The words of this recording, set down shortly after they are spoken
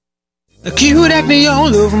Acute acne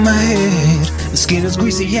all over my head. The skin is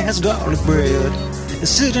greasy as garlic bread.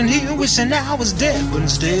 Sitting here wishing I was dead, but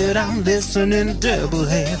instead I'm listening to double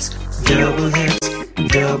heads. Double heads,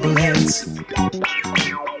 double heads.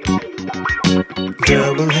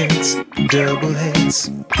 Double heads, double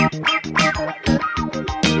heads.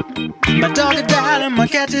 My dog died and my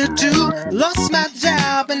cat did too. Lost my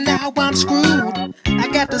job and now I'm screwed. I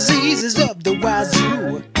got diseases up the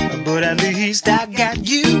wazoo, but at least I got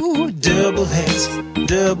you. Double heads,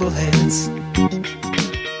 double heads.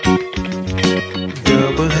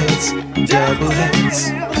 Double heads, double heads.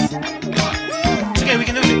 Okay, we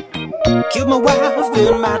can do it. Killed my wife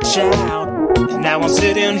and my child, and now I'm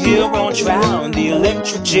sitting here on trial in the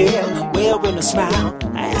electric chair, wearing a smile.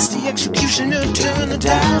 I asked the executioner to turn the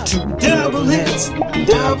dial to double heads,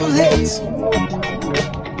 double heads.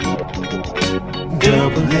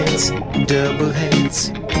 Double heads, double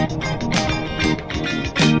heads.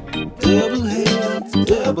 Double heads,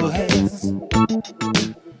 double heads.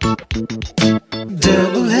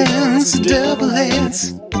 Double heads, double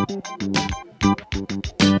heads. Double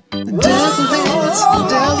heads,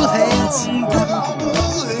 double heads.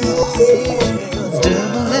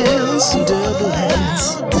 Double heads, double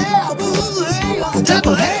heads.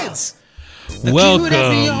 Double heads.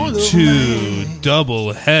 Welcome to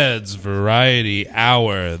Double Heads Variety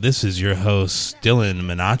Hour. This is your host, Dylan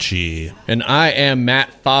Minacci. And I am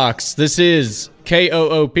Matt Fox. This is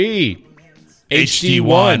KOOP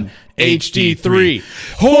HD1 HD3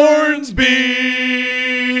 Hornsby.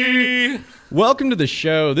 Welcome to the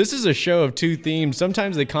show. This is a show of two themes.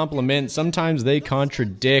 Sometimes they complement, sometimes they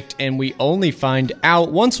contradict, and we only find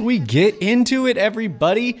out once we get into it,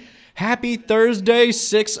 everybody. Happy Thursday,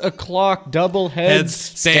 6 o'clock, Double Heads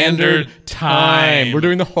Standard Time. We're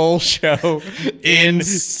doing the whole show in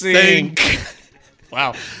sync.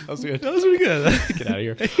 Wow, that was good. That was pretty good. Get out of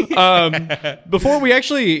here. Before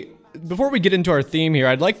we get into our theme here,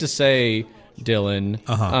 I'd like to say,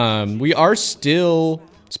 Dylan, we are still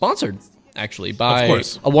sponsored, actually, by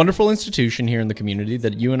a wonderful institution here in the community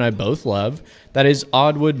that you and I both love. That is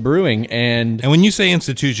Oddwood Brewing. And when you say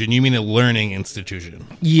institution, you mean a learning institution?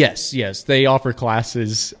 Yes. They offer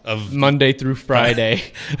classes of Monday through Friday.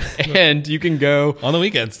 And you can go on the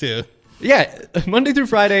weekends, too. Yeah, Monday through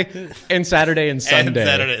Friday and Saturday and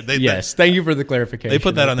Sunday. Yes, thank you for the clarification. They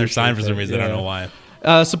put that on their sign for some reason. Yeah. I don't know why.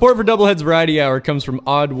 Support for Double Heads Variety Hour comes from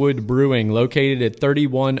Oddwood Brewing, located at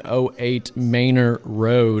 3108 Manor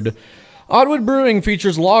Road. Oddwood Brewing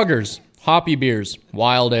features lagers, hoppy beers,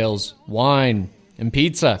 wild ales, wine, and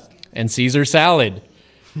pizza, and Caesar salad.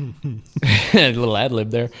 A little ad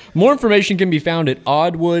lib there. More information can be found at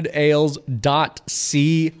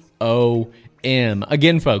oddwoodales.com.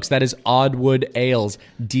 Again, folks, that is Oddwood Ales,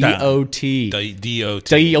 D-O-T.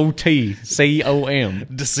 D-O-T.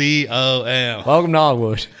 C-O-M. C-O-M. Welcome to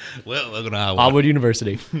Oddwood. Welcome to Oddwood. Oddwood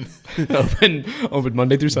University. open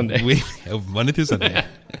Monday through Sunday. Monday through Sunday.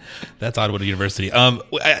 That's Oddwood University.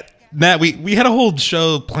 Matt, we had a whole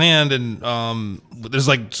show planned, and there's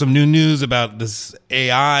like some new news about this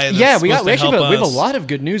AI. That's we have a lot of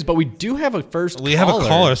good news, but we do have a first. We have a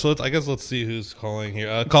caller, so I guess let's see who's calling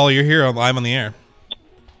here. Caller, you're here. I'm on the air.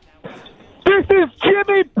 This is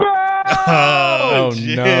Jimmy Brown. Oh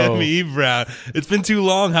Jimmy Brown. It's been too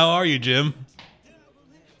long. How are you, Jim?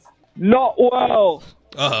 Not well.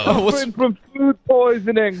 Suffering from food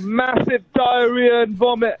poisoning, massive diarrhea and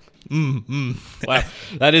vomit. Wow,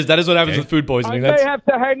 that is what happens with food poisoning. I may have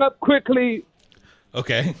to hang up quickly.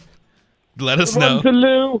 Okay, let us know. To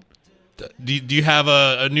Lou. Do you have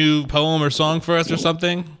a new poem or song for us or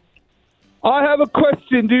something? I have a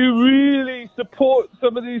question. Do you really support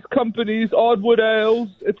some of these companies, Oddwood Ales,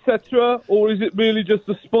 etc., or is it really just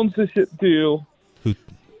a sponsorship deal?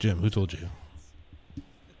 Jim? Who told you?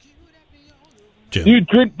 Jim. You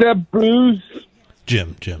drink their brews?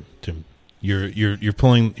 Jim. You're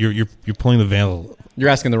pulling the veil. You're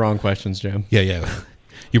asking the wrong questions, Jim. Yeah.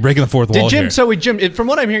 You're breaking the fourth wall Jim, here. So Jim, from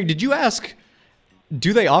what I'm hearing, did you ask,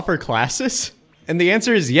 do they offer classes? And the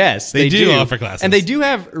answer is yes. They do offer classes. And they do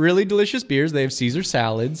have really delicious beers. They have Caesar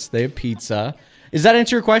salads. They have pizza. Does that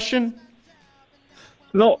answer your question?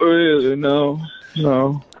 Not really, no.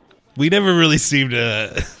 We never really seem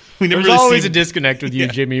to... There's always a disconnect with you,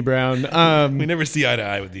 Jimmy Brown. We never see eye to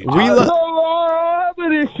eye with you. I have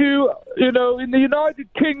an issue. In the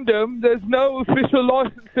United Kingdom, there's no official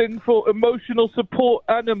licensing for emotional support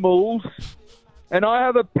animals. and I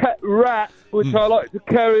have a pet rat which I like to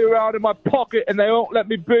carry around in my pocket, and they won't let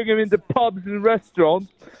me bring him into pubs and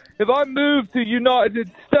restaurants. If I move to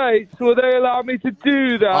United States, will they allow me to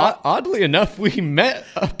do that? Oddly enough, we met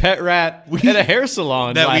a pet rat at a hair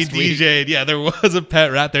salon that last we week. DJ'd. Yeah, there was a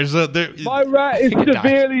pet rat. My rat is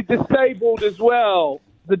severely disabled as well.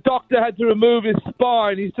 The doctor had to remove his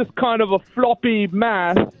spine. He's just kind of a floppy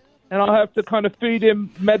mass, and I have to kind of feed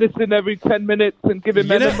him medicine every 10 minutes and give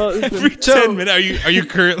him enemas. Every 10 minutes? Are you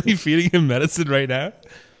currently feeding him medicine right now?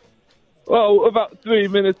 Well, about 3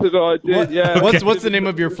 minutes ago I did, yeah. What's the name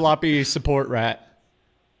of your floppy support rat?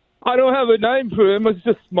 I don't have a name for him. It's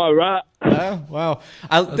just my rat. Oh, wow.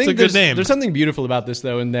 I think a good name. There's something beautiful about this,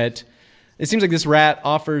 though, in that it seems like this rat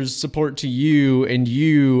offers support to you and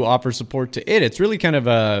you offer support to it. It's really kind of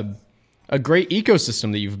a great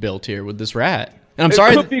ecosystem that you've built here with this rat. And I'm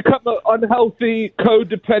sorry. It could become an unhealthy,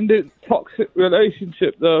 codependent, toxic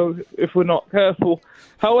relationship, though, if we're not careful.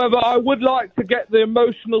 However, I would like to get the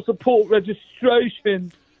emotional support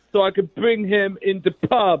registration so I could bring him into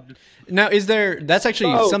pubs. Now, that's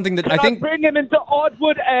actually something that I think... bring him into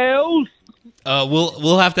Oddwood Ales?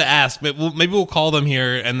 We'll have to ask. But maybe we'll call them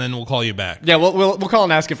here, and then we'll call you back. Yeah, we'll call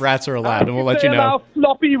and ask if rats are allowed, and we'll let you know. Allow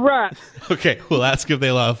floppy rat. Okay, we'll ask if they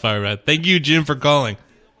allow fire rat. Thank you, Jim, for calling.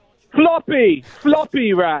 Floppy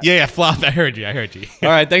rat. Yeah, flop. I heard you. All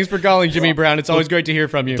right, thanks for calling, Jimmy Brown. It's always great to hear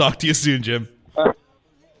from you. Talk to you soon, Jim.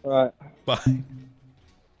 All right. Bye.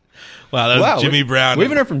 Wow, that was Jimmy Brown. We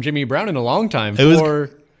haven't heard from Jimmy Brown in a long time. For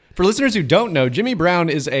listeners who don't know, Jimmy Brown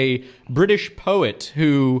is a British poet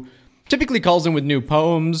who typically calls in with new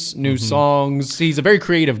poems, new songs. He's a very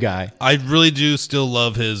creative guy. I really do still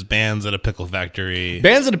love his Bands at a Pickle Factory.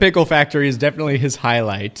 Bands at a Pickle Factory is definitely his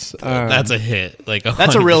highlight. That's a hit.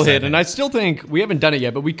 That's a real hit. And I still think, we haven't done it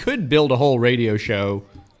yet, but we could build a whole radio show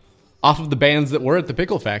off of the bands that were at the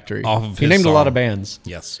Pickle Factory. He named a lot of bands.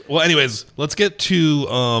 Yes. Well, anyways, let's get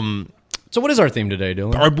to... So what is our theme today,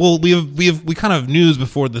 Dylan? We kind of have news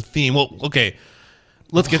before the theme. Well, okay.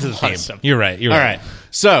 Let's get to the theme. You're right. All right.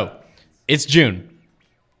 So, it's June.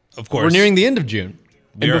 Of course. We're nearing the end of June.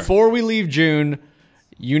 And before we leave June,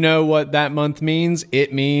 you know what that month means?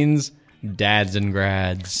 It means dads and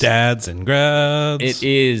grads. Dads and grads. It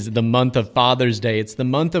is the month of Father's Day. It's the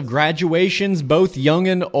month of graduations, both young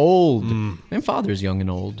and old. And fathers young and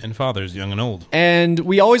old. And fathers young and old. And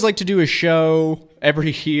we always like to do a show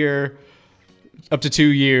every year, up to 2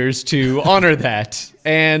 years, to honor that.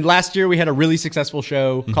 And last year we had a really successful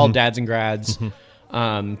show called Dads and Grads.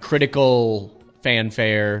 Critical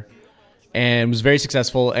fanfare. And was very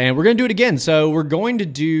successful. And we're going to do it again. So we're going to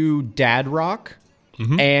do dad rock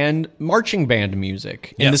and marching band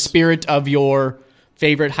music in the spirit of your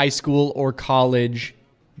favorite high school or college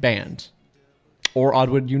band. Or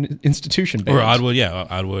Oddwood Institution band. Or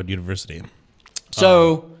Oddwood University.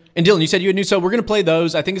 So... And Dylan, you said you had news, so we're going to play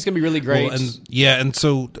those. I think it's going to be really great. Well, and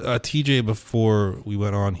so TJ, before we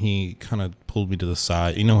went on, he kind of pulled me to the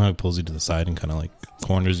side. You know how he pulls you to the side and kind of like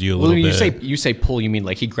corners you a little bit? You say pull, you mean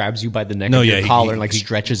like he grabs you by the neck of your collar and like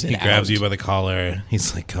stretches it out? He grabs you by the collar.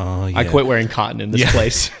 He's like, oh, yeah. I quit wearing cotton in this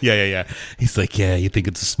place. Yeah. He's like, yeah, you think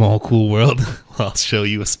it's a small, cool world? Well, I'll show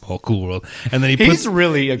you a small, cool world. And then he's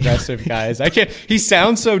really aggressive, guys. He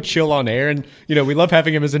sounds so chill on air, and we love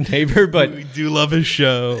having him as a neighbor, but we do love his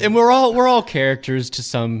show. And we're all characters to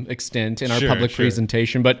some extent in our public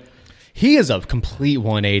presentation, but he is a complete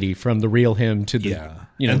 180 from the real him to the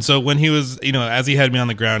And so when he was, as he had me on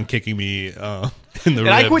the ground kicking me in the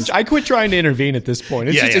ribs. I quit trying to intervene at this point.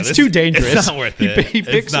 It's too dangerous. It's not worth it. He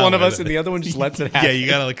picks one of us and the other one just lets it happen. Yeah, you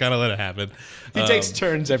gotta kind of let it happen. He takes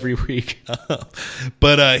turns every week.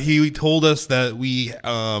 But he told us that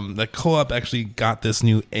that Co-op actually got this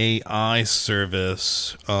new AI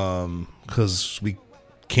service because we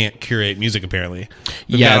can't curate music apparently.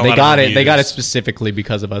 They got it. They got it specifically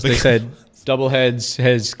because of us. They said Doubleheads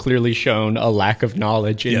has clearly shown a lack of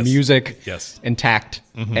knowledge in music and tact.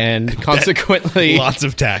 And consequently... lots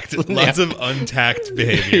of tact. Lots of untacked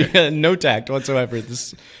behavior. No tact whatsoever at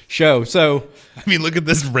this show. So... I mean, look at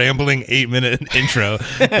this rambling 8-minute intro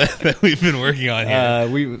that we've been working on here.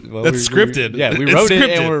 That's scripted. We wrote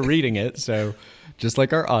it and we're reading it, so... Just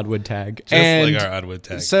like our Oddwood tag.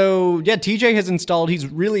 So, TJ has installed... He's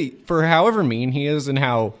really... For however mean he is and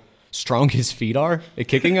how strong his feet are at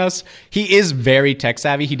kicking us, he is very tech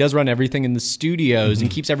savvy. He does run everything in the studios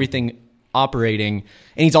and keeps everything operating.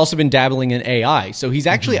 And he's also been dabbling in AI. So he's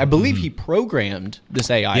actually... I believe he programmed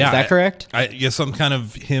this AI. Is that correct? Some kind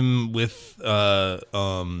of him with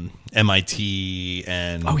MIT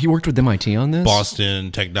and... Oh, he worked with MIT on this?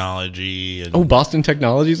 Boston Technology. And, Boston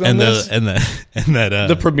Technology's on this?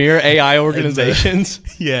 The premier AI organizations.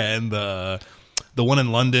 And the The one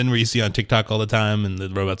in London where you see on TikTok all the time and the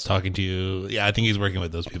robot's talking to you. Yeah, I think he's working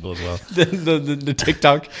with those people as well. the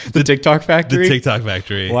TikTok factory. The TikTok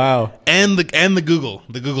factory. Wow. And the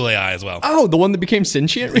Google AI as well. Oh, the one that became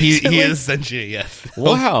sentient recently? He is sentient, yes.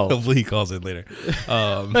 Wow. Hopefully he calls in later.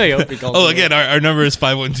 I hope he calls in again, our number is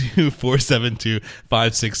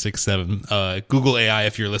 512-472-5667. Google AI,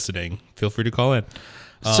 if you're listening, feel free to call in.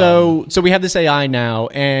 So we have this AI now,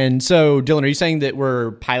 and so Dylan, are you saying that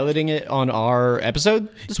we're piloting it on our episode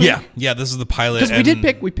this week? Yeah, this is the pilot.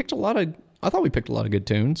 Because we picked a lot of. I thought we picked a lot of good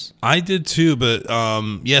tunes. I did too, but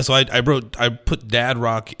so I put Dad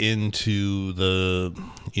Rock into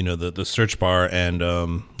the search bar, and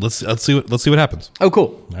let's see what happens. Oh,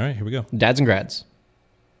 cool! All right, here we go. Dads and grads.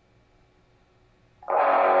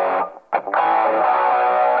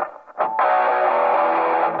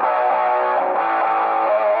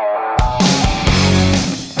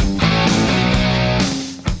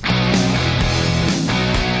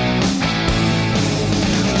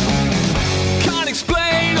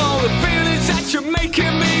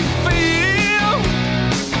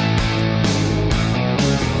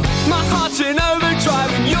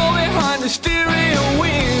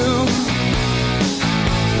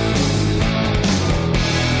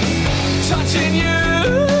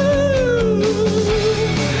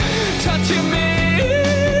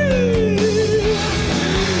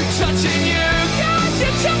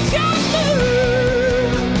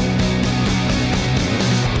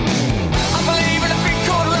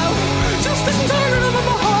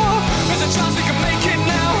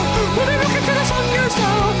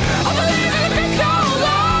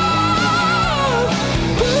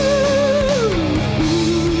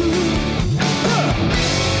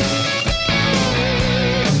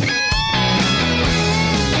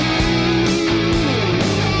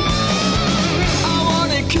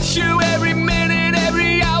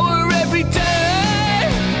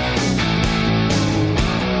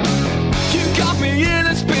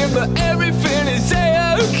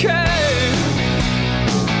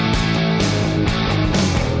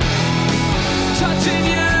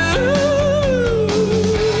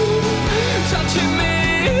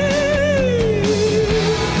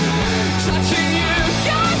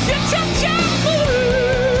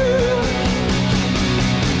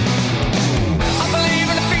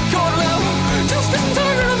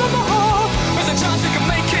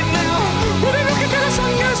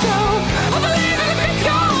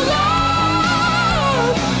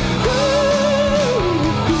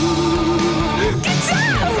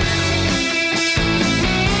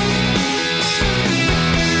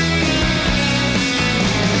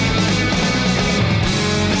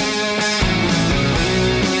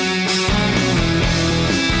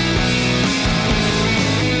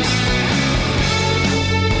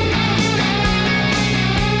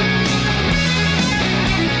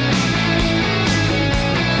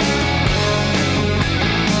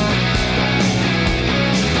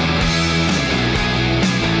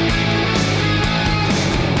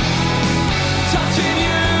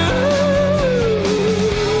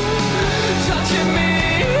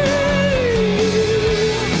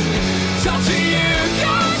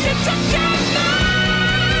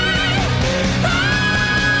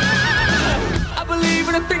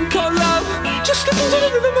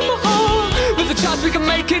 we can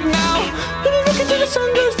make it now. When we look until the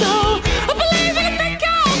sun goes down, I believe in a thing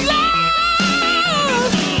called love.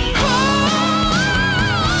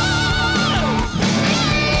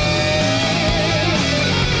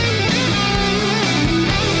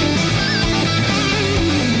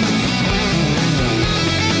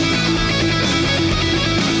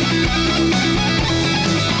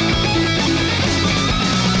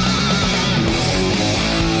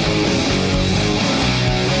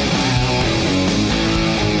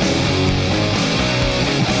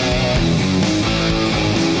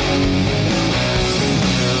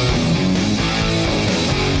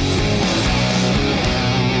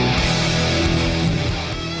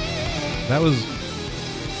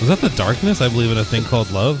 Was that The Darkness? I believe in a thing called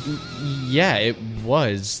love. Yeah, it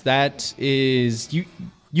was. That is you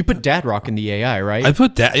put Dad Rock in the AI, right? I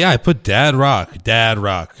put Dad Rock.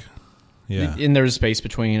 Yeah. And there's space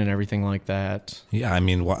between and everything like that. Yeah, I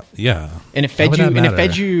mean, what? Yeah. And it fed you. And it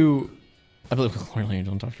fed you. I believe clearly you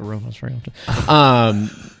don't talk to robots very often.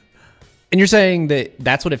 And you're saying that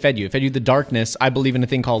that's what it fed you. It fed you The Darkness. I believe in a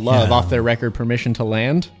thing called love off their record Permission to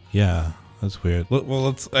Land. Yeah, that's weird.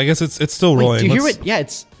 Well, I guess it's still rolling. Do you hear it? Yeah,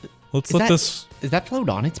 it's. Let's let this. Is that Flo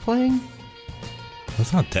Donitz playing?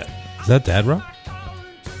 That's not Dad. Is that Dad Rock?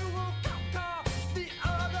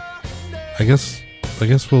 I guess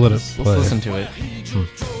we'll let it play. Let's listen to it.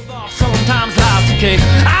 Sometimes life's okay.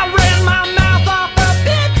 I ran my mouth off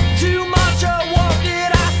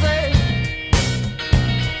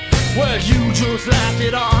just laughed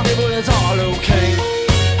it off. It was all okay.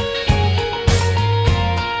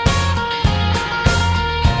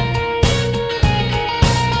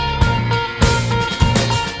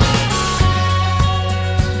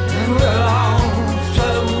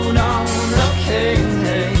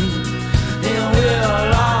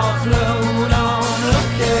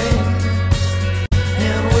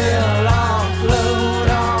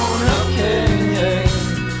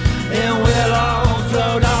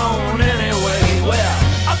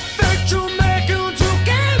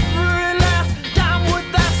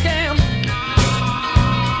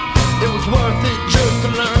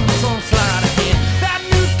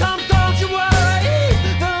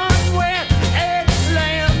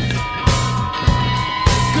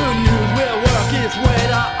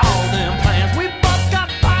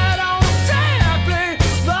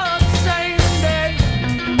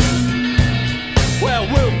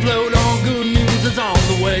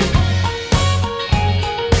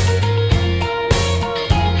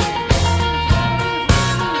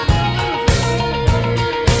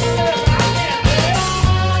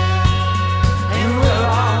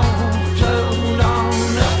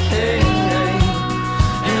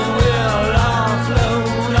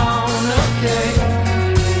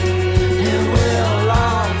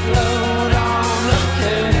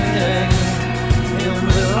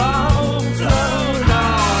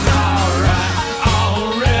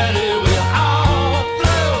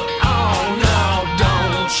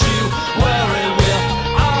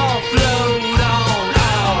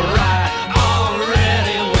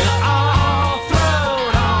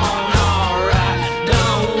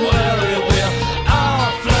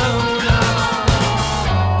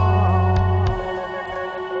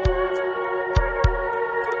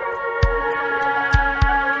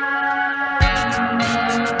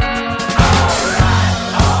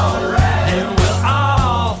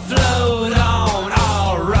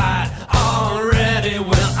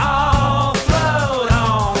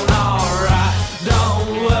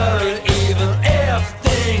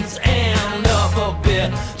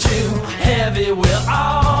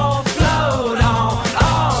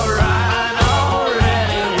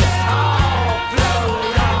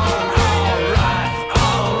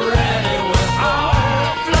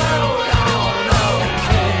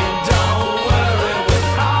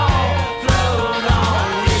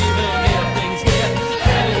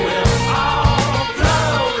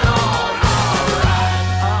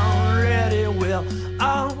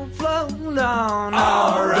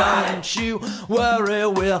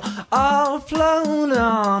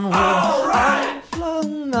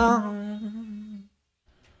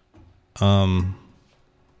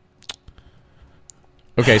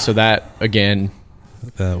 Okay, so that again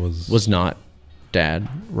That was not dad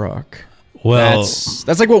rock. Well,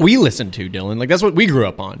 that's like what we listened to, Dylan. Like that's what we grew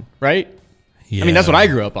up on, right? yeah. I mean, that's what I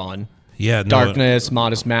grew up on. Yeah, no, Darkness,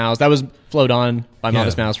 Modest Mouse. That was flowed on by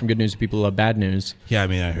Modest Mouse from Good News to People Who Love Bad News. Yeah, I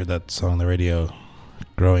mean, I heard that song on the radio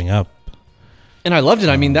growing up. And I loved it.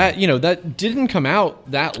 I mean, that didn't come out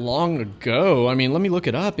that long ago. I mean, let me look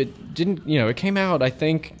it up. It didn't, it came out, I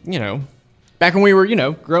think, back when we were,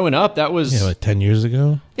 growing up. That was... Yeah, like 10 years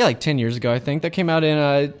ago? Yeah, like 10 years ago, I think. That came out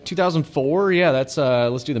in 2004. Yeah, that's,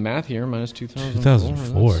 let's do the math here, minus 2004.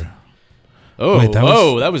 2004? Oh, wait,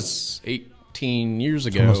 that was 18 years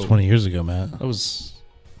ago. Almost 20 years ago, Matt. That was...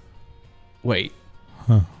 Wait.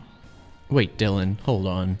 Huh. Wait, Dylan, hold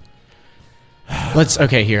on.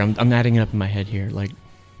 Okay, here, I'm adding it up in my head here. Like,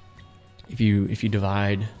 if you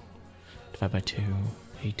divide by 2,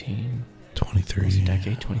 18... 23. What's a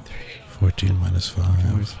decade? 23. 14 minus 5.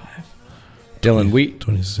 Dylan,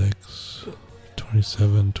 26,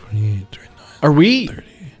 27, 28, 29. Are we... 30.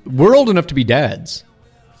 We're old enough to be dads.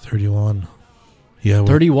 31. Yeah,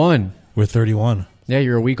 31. We're 31. Yeah,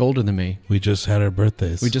 you're a week older than me. We just had our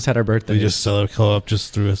birthdays. We just had our birthdays. We just celebrated. Co-op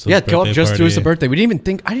just threw us a birthday Co-op just threw us a birthday. I didn't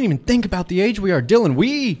even think about the age we are. Dylan,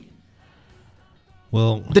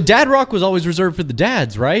 the dad rock was always reserved for the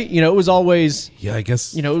dads, right? It was always... Yeah, I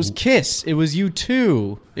guess... it was Kiss. It was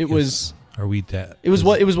U2. It was... Are we dad? It was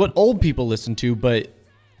what old people listen to, but...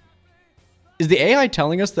 Is the AI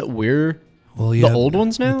telling us that we're the old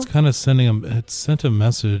ones now? It's kind of it sent a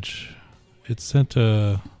message. It sent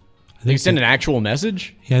a... They sent an actual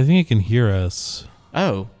message? Yeah, I think it can hear us.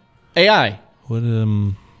 Oh. AI. What,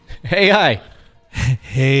 AI.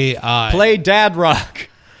 Hey, Play dad rock.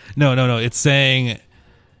 No. It's saying,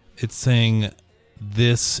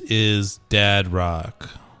 this is dad rock.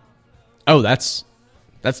 Oh, that's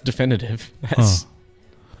definitive.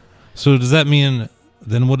 So does that mean,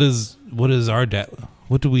 then what is our dad?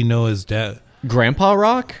 What do we know as dad? Grandpa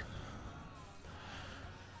rock?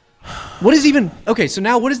 What is even... Okay, so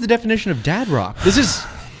now what is the definition of dad rock? This is...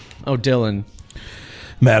 Oh, Dylan.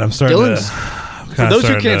 Matt, I'm starting Dylan's... to... For those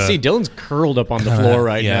who can't see, Dylan's curled up on the floor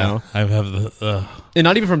right now. I have the... And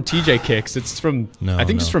not even from TJ Kicks. It's from... I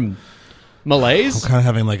think just from Malaise. I'm kind of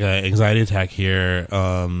having like an anxiety attack here.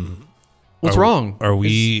 What's wrong? Are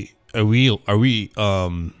we old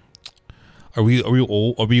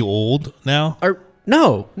now?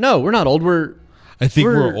 No, we're not old. I think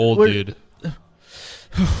we're old, dude.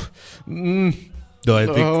 No,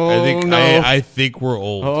 I think we're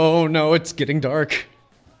old. Oh no, it's getting dark.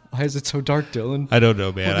 Why is it so dark, Dylan? I don't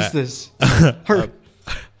know, man. What is this?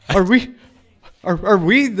 Are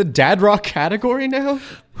we the dad rock category now?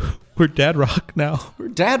 We're dad rock now. We're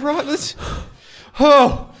dad rock.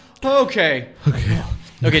 Okay.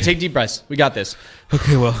 Okay, take deep breaths. We got this.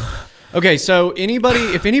 Okay, well. Okay, so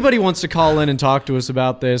if anybody wants to call in and talk to us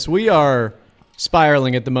about this, we are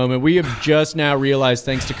spiraling at the moment. We have just now realized,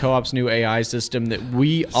 thanks to Co-op's new AI system, that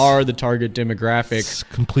we are the target demographic. It's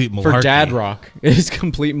complete malarkey. For dad rock. It is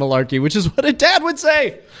complete malarkey, which is what a dad would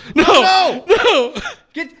say. No.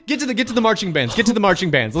 Get to the marching bands. Get to the marching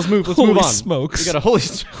bands. Let's move on. Holy smokes. We got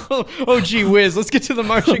oh gee whiz. Let's get to the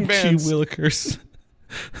marching bands. Gee willikers.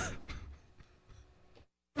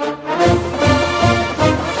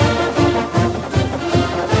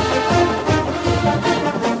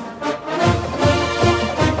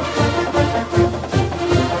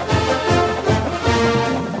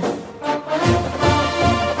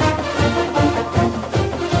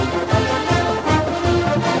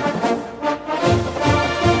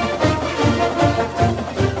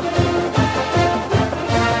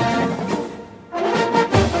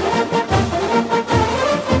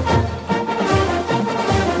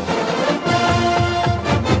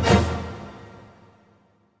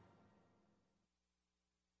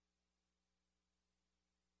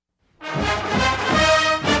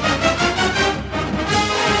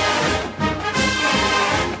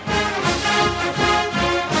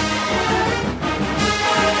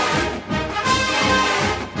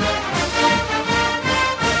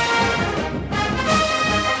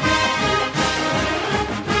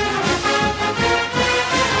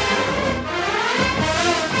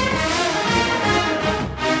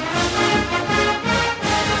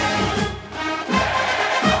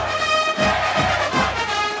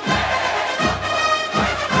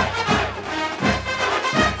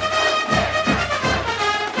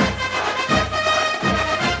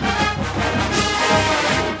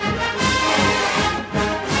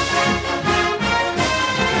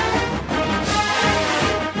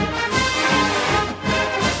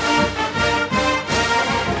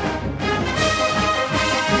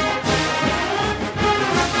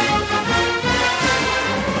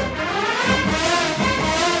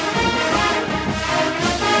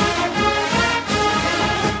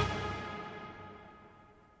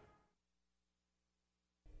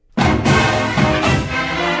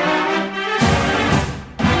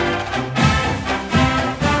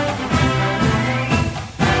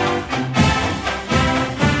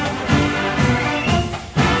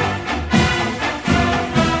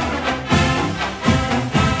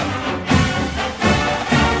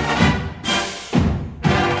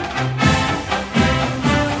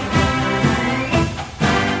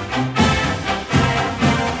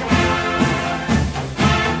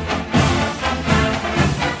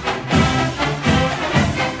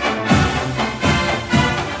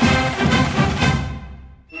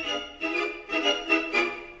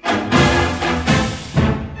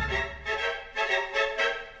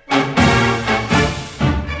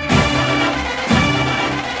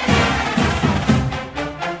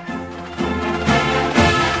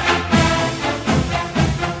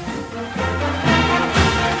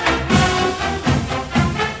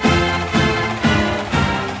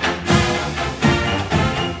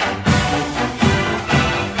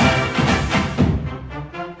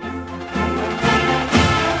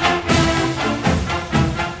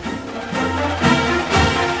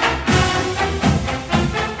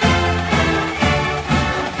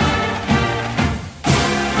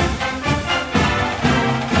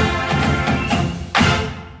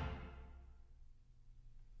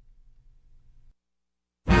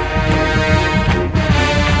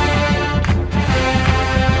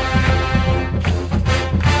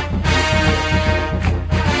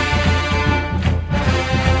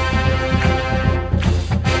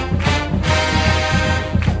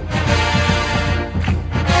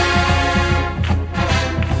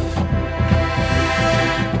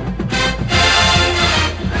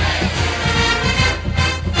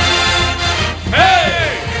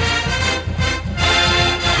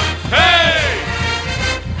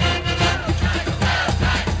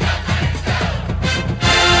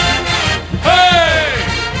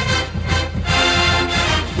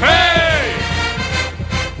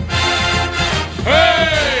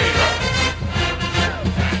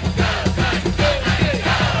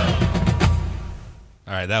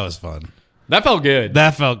 right, that was fun. That felt good.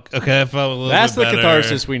 That felt okay. That felt a little That's bit the better.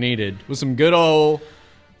 catharsis we needed. With some good old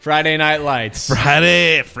Friday Night Lights.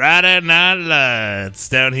 Friday Night Lights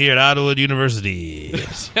down here at Oddwood University.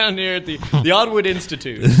 Down here at the Oddwood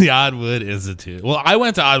Institute. The Oddwood Institute. Well, I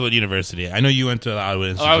went to Oddwood University. I know you went to the Oddwood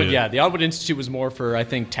Institute. Oh, yeah. The Oddwood Institute was more for, I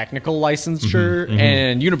think, technical licensure.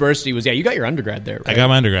 And university was, you got your undergrad there, right? I got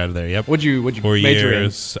my undergrad there, yep. What'd you 4 major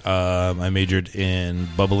years. I majored in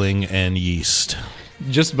bubbling and yeast. in?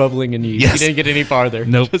 Just bubbling and yeast. Yes. You didn't get any farther.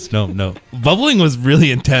 Nope, no. Bubbling was really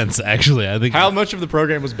intense, actually. I think How much of the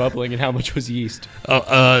program was bubbling and how much was yeast?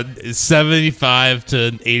 75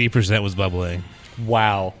 to 80% was bubbling.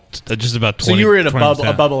 Wow. Just about 20%. So you were in a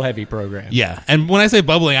 20%. bubble-heavy program. Yeah, and when I say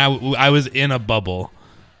bubbling, I was in a bubble.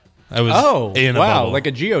 I was in a bubble. Like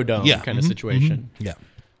a geodome kind of situation. Yeah.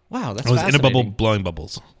 Wow, that's I was in a bubble fascinating. blowing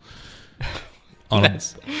bubbles.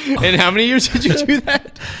 And how many years did you do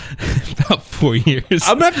that? About 4 years.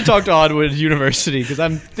 I'm gonna have to talk to Oddwood University because I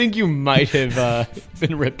think you might have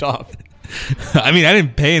been ripped off. I mean, I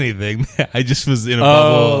didn't pay anything. I just was in a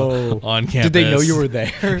bubble on campus. Did they know you were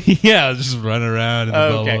there? Yeah, I was just running around in the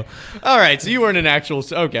Okay. bubble. All right. So you weren't an actual.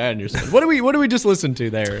 Okay, I understand. What do we just listen to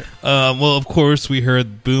there? Well, of course, we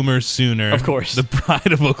heard Boomer Sooner. Of course. The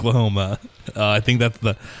Pride of Oklahoma. I think that's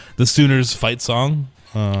the Sooners fight song.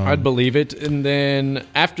 I'd believe it. And then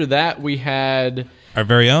after that, we had Our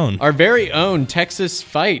very own Texas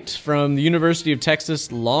Fight from the University of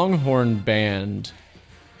Texas Longhorn Band.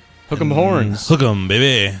 Hook 'em horns. Hook 'em,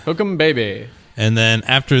 baby. Hook 'em baby. And then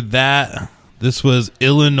after that, this was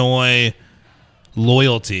Illinois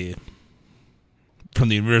Loyalty from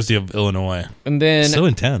the University of Illinois. And then So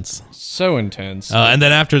intense. so intense. And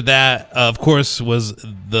then after that, of course, was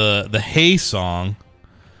the Hey song.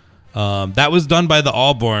 That was done by the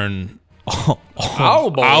Auburn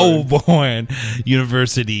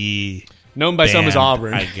University. Known by some as band,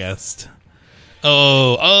 Auburn. I guessed.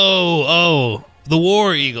 Oh, the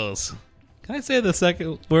War Eagles. Can I say the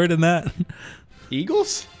second word in that?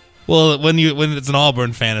 Eagles? Well, when it's an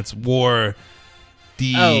Auburn fan, it's War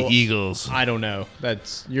Oh. Eagles. I don't know.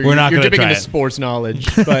 That's We're not you're gonna dipping try into it. sports knowledge.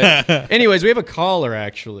 But anyways, we have a caller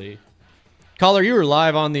actually. Caller, you were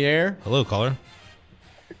live on the air. Hello, caller.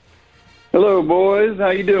 Hello, boys. How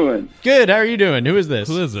you doing? Good. How are you doing? Who is this?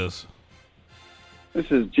 Who is this? This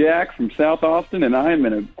is Jack from South Austin, and I am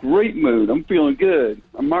in a great mood. I'm feeling good.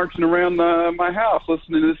 I'm marching around my house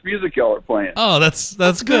listening to this music y'all are playing. Oh, that's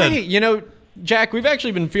good. Great. You know, Jack, we've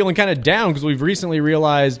actually been feeling kind of down because we've recently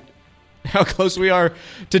realized how close we are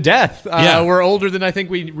to death. Yeah. We're older than I think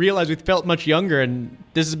we realized. We felt much younger, and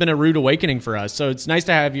this has been a rude awakening for us. So it's nice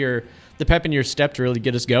to have the pep in your step to really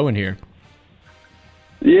get us going here.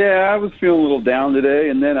 Yeah, I was feeling a little down today,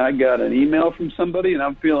 and then I got an email from somebody, and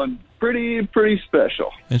I'm feeling pretty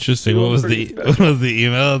special. Interesting. What was the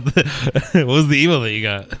email? What was the email that you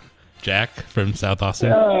got, Jack from South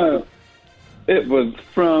Austin? It was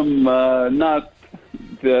from not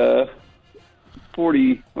the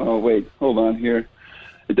 40. Oh, wait, hold on here.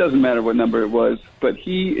 It doesn't matter what number it was, but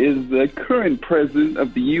he is the current president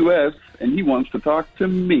of the U.S., and he wants to talk to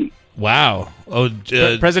me. Wow. Oh,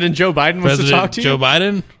 President Joe Biden wants to talk to you? Joe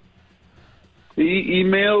Biden? He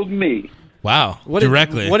emailed me. Wow. What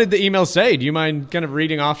Directly. What did the email say? Do you mind kind of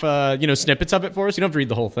reading off snippets of it for us? You don't have to read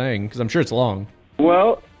the whole thing because I'm sure it's long.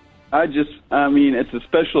 Well, it's a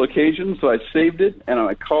special occasion, so I saved it, and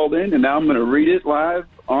I called in, and now I'm going to read it live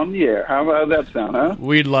on the air. How about that sound, huh?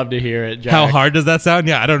 We'd love to hear it, Jack. How hard does that sound?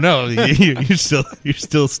 Yeah, I don't know. You're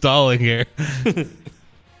still stalling here.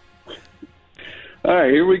 All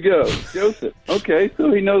right, here we go. Joseph. Okay,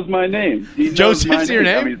 so he knows my name. He knows Joseph's my your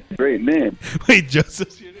name. name? I mean, it's a great name. Wait,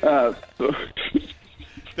 Joseph's your name? So,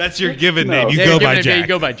 That's your given No. name. You Yeah, go you're by giving it- Jack. yeah, you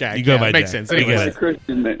go by Jack. You go Yeah, by makes Jack. sense. We Anyways. get my it.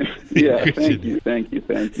 Christian name. Yeah, Christian thank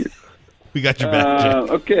you. We got your back, Jack.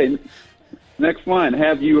 Okay, next line.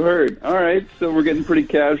 Have you heard? All right, so we're getting pretty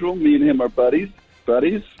casual. Me and him are buddies.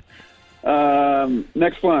 Next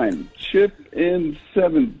line. Chip in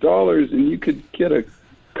 $7 and you could get a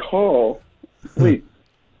call. Wait,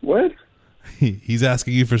 what? He's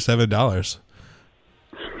asking you for $7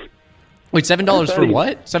 Wait, $7 for he-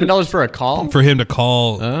 what? $7 for a call? for him to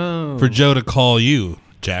call. Oh. For Joe to call you,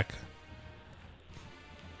 Jack.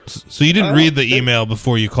 So you didn't read the email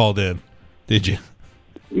before you called in, did you?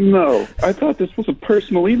 No, I thought this was a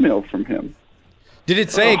personal email from him. Did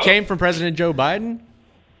it say it came from President Joe Biden?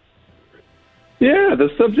 Yeah,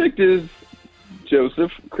 the subject is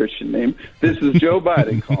Joseph, Christian name. This is Joe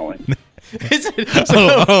Biden calling. Is it? So you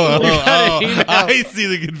got an email. I see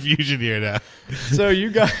the confusion here now. So you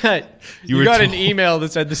got were got an told- email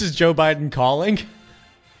that said this is Joe Biden calling.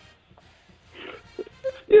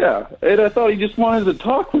 Yeah, and I thought he just wanted to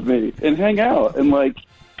talk with me and hang out, and I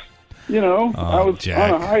was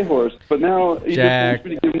Jack. on a high horse, but now he just wants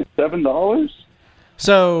me to give him $7.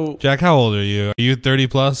 So, Jack, how old are you? Are you 30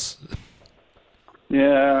 plus? Yeah,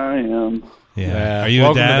 I am. Yeah. Are you a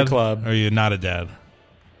welcome to dad? the club. Or are you not a dad?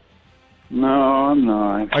 No, I'm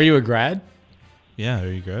not. Are you a grad? Yeah,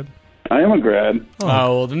 are you good? I am a grad. Oh,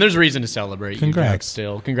 well, then there's reason to celebrate. Congrats. You, Jack,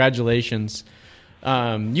 still. Congratulations. You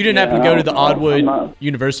didn't happen to go to the Oddwood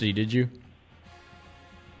University, did you?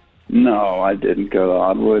 No, I didn't go to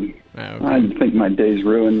Oddwood. Oh, okay. I think my day's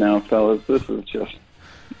ruined now, fellas. This is just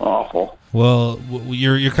awful. Well,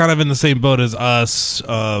 you're kind of in the same boat as us.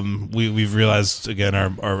 We've realized again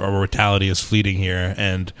our mortality is fleeting here,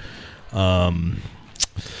 and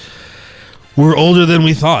we're older than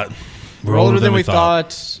we thought. We're older than we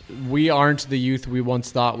thought. We aren't the youth we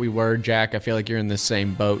once thought we were, Jack. I feel like you're in the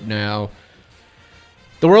same boat now.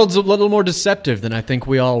 The world's a little more deceptive than I think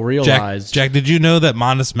we all realized. Jack, did you know that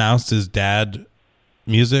Modest Mouse is dad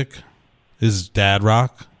music? Is dad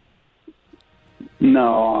rock?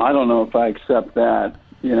 No, I don't know if I accept that.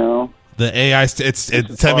 The AI,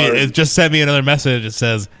 it just sent me another message. It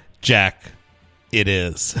says, Jack, it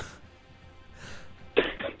is.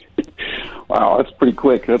 Wow, that's pretty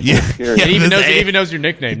quick. That's scary. Yeah, it even knows your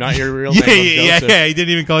nickname, not your real name. Yeah. He didn't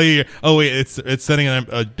even call you. Oh wait, it's sending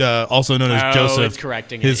also known as Joseph. It's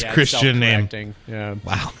correcting his Christian name. Yeah.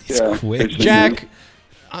 Wow, he's quick. Jack,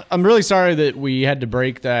 I'm really sorry that we had to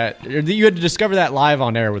break that. Or that you had to discover that live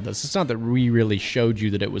on air with us. It's not that we really showed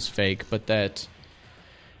you that it was fake, but that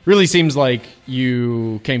really seems like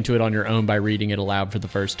you came to it on your own by reading it aloud for the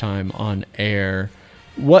first time on air.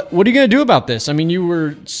 What are you going to do about this? I mean, you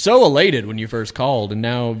were so elated when you first called, and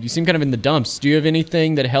now you seem kind of in the dumps. Do you have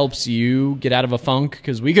anything that helps you get out of a funk?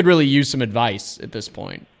 Because we could really use some advice at this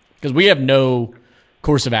point. Because we have no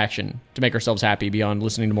course of action to make ourselves happy beyond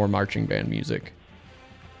listening to more marching band music.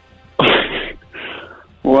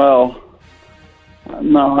 Well,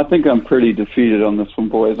 no, I think I'm pretty defeated on this one,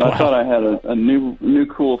 boys. Wow. I thought I had a new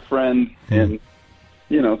cool friend and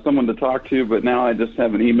someone to talk to, but now I just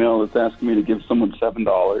have an email that's asking me to give someone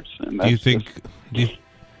 $7. And that's do you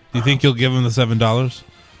think you'll give him the $7?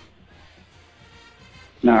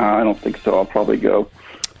 No, I don't think so. I'll probably go,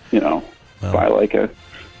 buy like a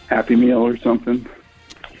Happy Meal or something.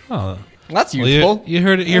 Oh, that's useful. Well, you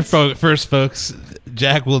heard it here first, folks.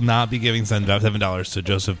 Jack will not be giving $7 to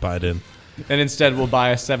Joseph Biden. And instead, we'll buy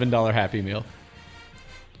a $7 Happy Meal.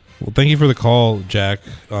 Well, thank you for the call, Jack.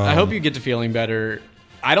 I hope you get to feeling better.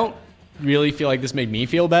 I don't really feel like this made me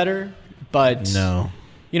feel better, but no.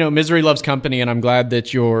 Misery loves company, and I'm glad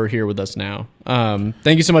that you're here with us now.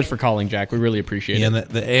 Thank you so much for calling, Jack. We really appreciate it. Yeah,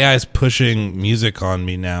 the AI is pushing music on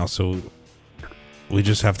me now, so we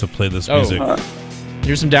just have to play this music.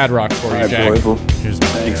 Here's some dad rock for you, Jack. Here's my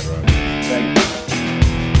dad rock. Thanks.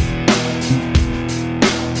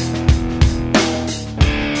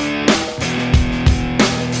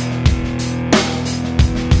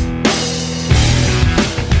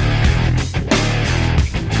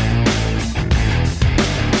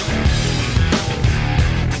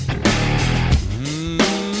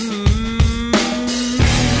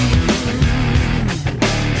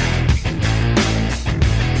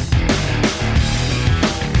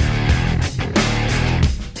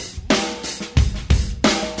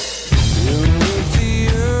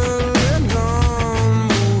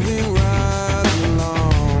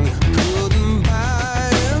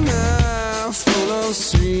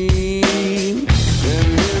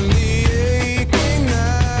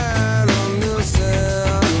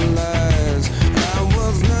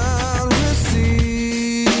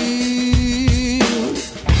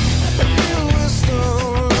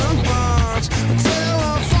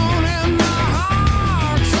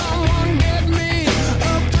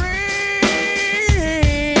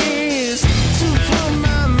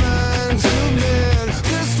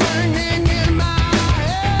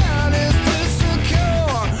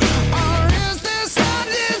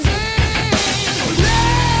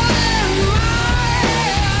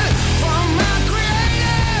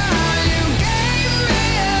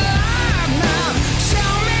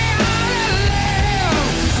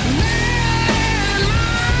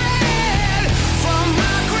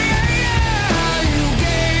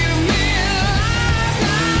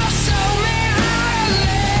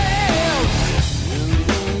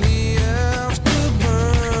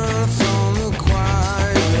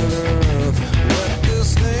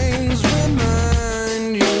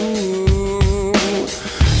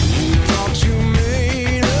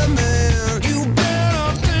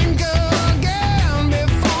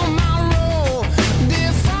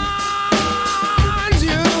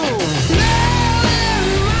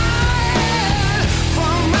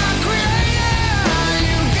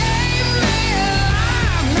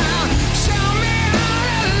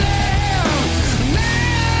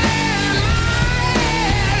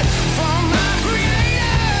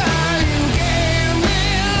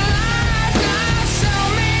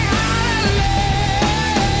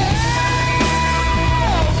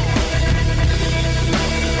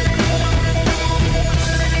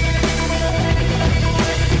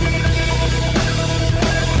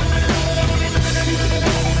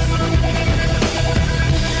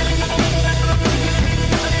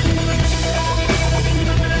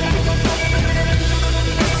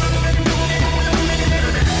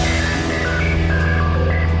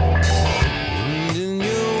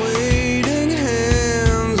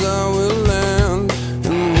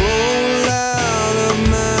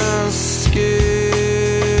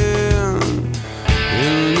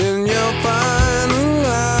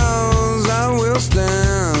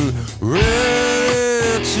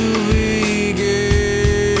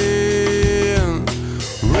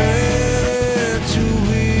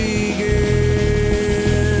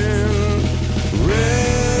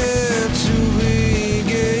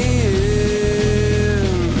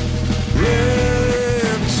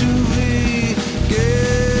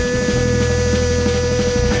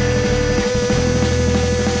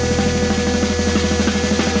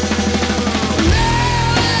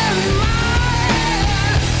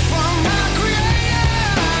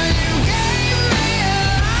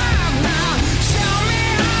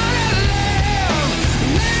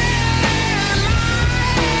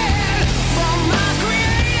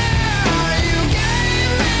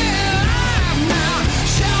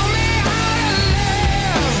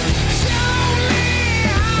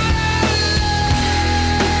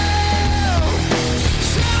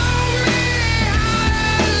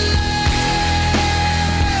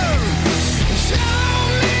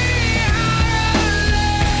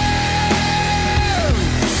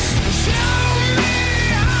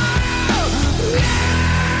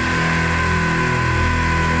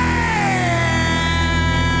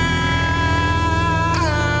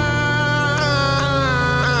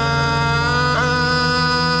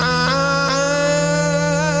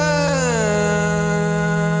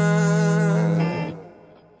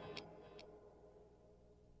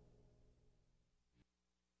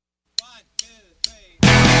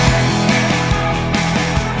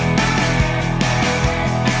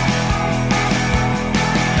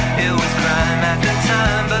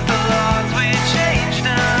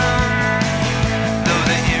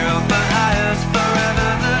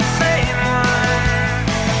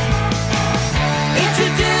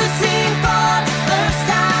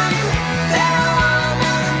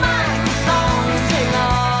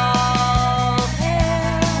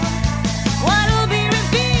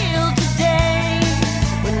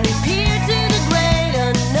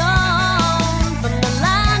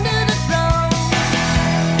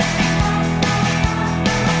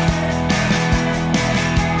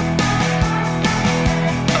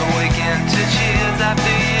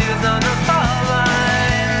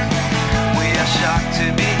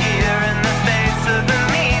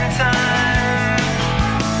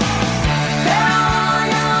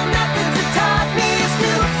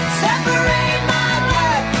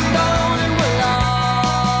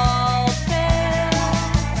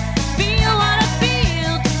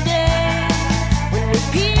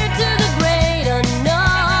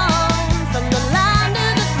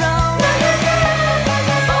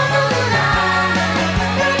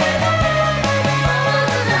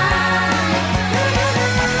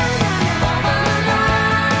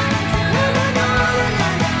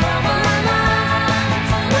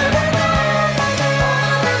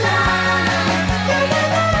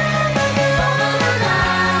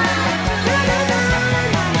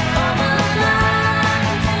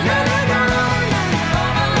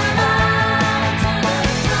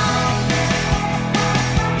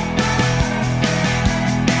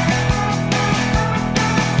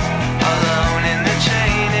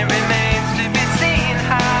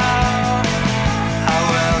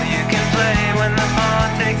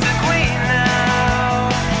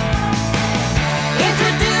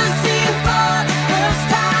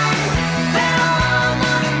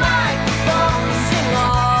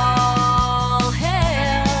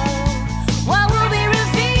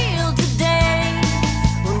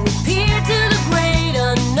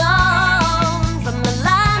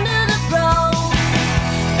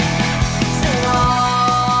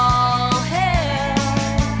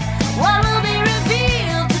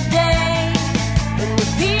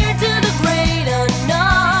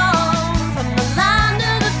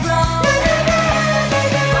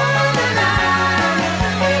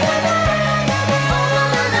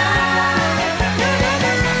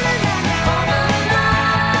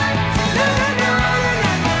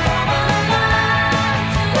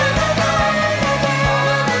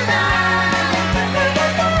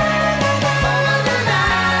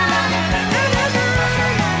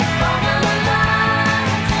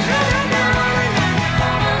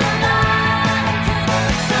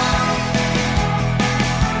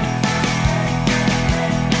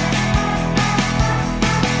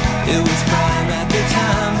 It was prime at the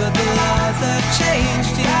time, but the laws have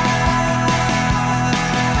changed, yeah.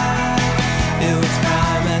 It was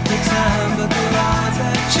prime at the time, but the laws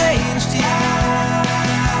have changed, yeah.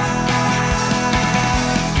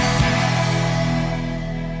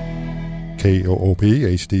 KOOP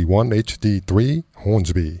HD1 HD3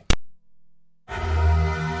 Hornsby.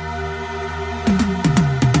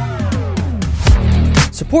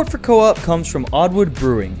 Support for Co-op comes from Oddwood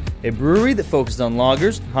Brewing, a brewery that focuses on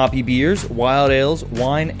lagers, hoppy beers, wild ales,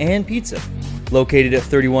 wine, and pizza. Located at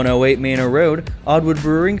 3108 Manor Road, Oddwood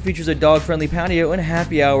Brewing features a dog-friendly patio and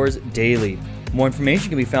happy hours daily. More information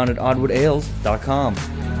can be found at oddwoodales.com.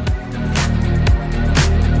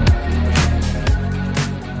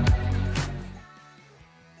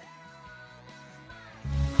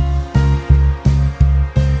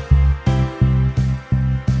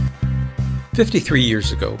 "53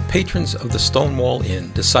 years ago, patrons of the Stonewall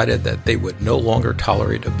Inn decided that they would no longer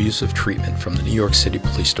tolerate abusive treatment from the New York City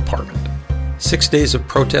Police Department. 6 days of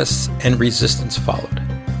protests and resistance followed,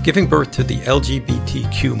 giving birth to the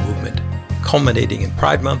LGBTQ movement, culminating in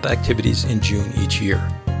Pride Month activities in June each year.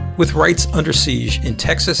 With rights under siege in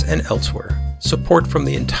Texas and elsewhere, support from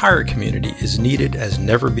the entire community is needed as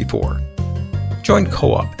never before. Join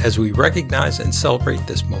Co-op as we recognize and celebrate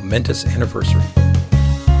this momentous anniversary."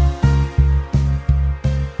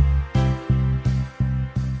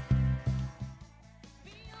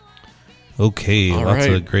 Okay, All lots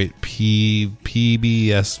right. of great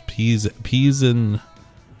PBS peas and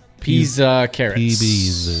Pizza carrots.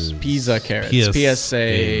 PBs. Pizza carrots. PS-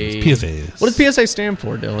 PSA. PSAs. What does PSA stand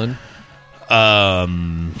for, Dylan?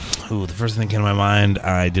 The first thing that came to my mind,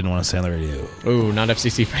 I didn't want to say on the radio. Ooh, not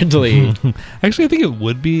FCC friendly. Actually, I think it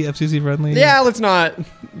would be FCC friendly. Yeah, let's not.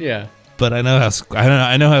 Yeah. but I know how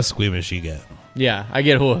I know how squeamish you get. Yeah, I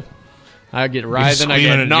get writhing, I get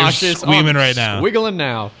you're nauseous. squeaming I'm right now. Wiggling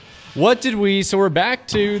now. What did we... So we're back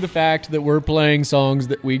to the fact that we're playing songs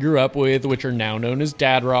that we grew up with, which are now known as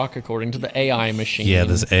dad rock, according to the AI machine. Yeah,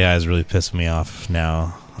 this AI is really pissing me off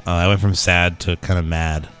now. I went from sad to kind of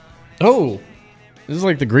mad. Oh, this is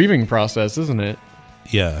like the grieving process, isn't it?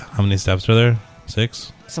 Yeah. How many steps are there?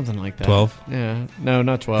 6? Something like that. 12? Yeah. No,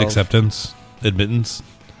 not 12. Acceptance? Admittance?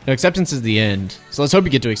 No, acceptance is the end. So let's hope you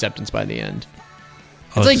get to acceptance by the end.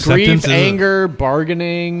 It's Oh, like grief, acceptance isn't- anger,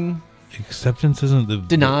 barganing. Acceptance isn't the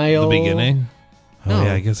Denial. The beginning. Oh No.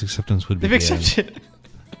 yeah, I guess acceptance would be. They've the end. accepted.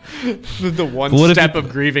 the one What if step you- of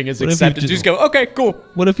grieving is what if you acceptance. You just- just go, okay, cool.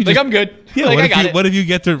 What if you like just- I'm good? Yeah. like what I if got you? it. What if you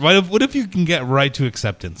get to? What if you can get right to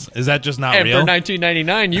acceptance? Is that just not And real? for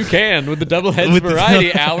 $19.99, you can with the Double Heads With the-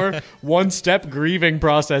 Variety Hour one-step grieving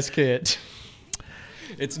process kit.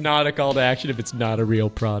 It's not a call to action if it's not a real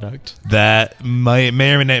product. That may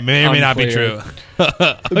or may not be Unclear. true.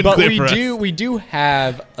 But Unclear we do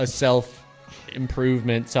have a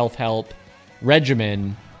self-improvement, self-help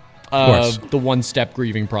regimen course. of the one-step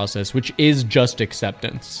grieving process, which is just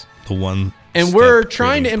acceptance. the one. And step we're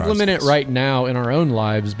trying to grieving implement process. it right now in our own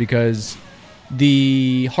lives because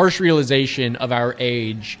the harsh realization of our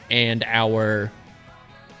age and our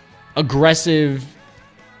aggressive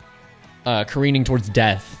careening towards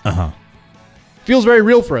death feels very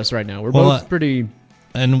real for us right now. We're both pretty...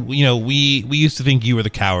 And we used to think you were the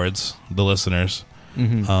cowards, the listeners,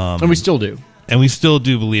 and we still do. and we still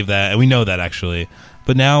do believe that, and we know that actually.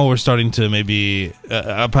 But now we're starting to maybe,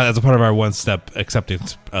 as a part of our one-step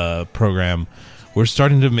acceptance program, we're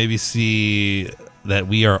starting to maybe see that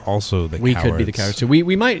we are also the We cowards. could be the cowards too.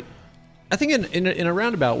 We might... I think in a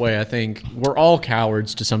roundabout way, I think we're all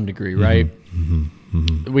cowards to some degree, right?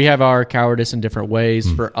 We have our cowardice in different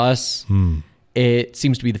ways. For us, it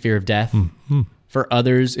seems to be the fear of death. For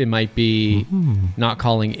others, it might be not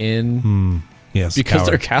calling in Yes, because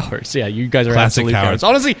coward. they're cowards. Yeah, you guys are Classic absolutely coward. cowards.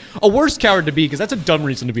 Honestly, a worse coward to be because that's a dumb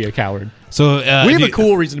reason to be a coward. So We have a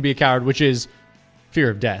cool reason to be a coward, which is fear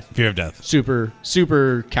of death. fear of death. Super,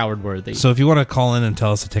 super coward worthy. So if you want to call in and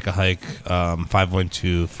tell us to take a hike,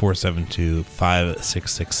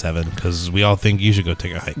 512-472-5667, because we all think you should go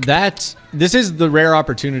take a hike. This is the rare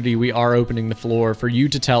opportunity we are opening the floor for you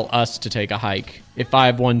to tell us to take a hike. At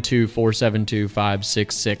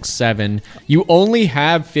 512-472-5667. You only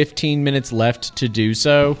have 15 minutes left to do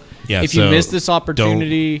so. Yeah, if you so miss this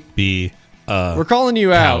opportunity, don't be we're calling you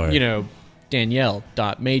coward. out.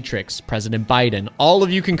 Danielle.Matrix, President Biden. All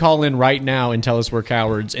of you can call in right now and tell us we're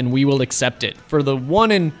cowards, and we will accept it for the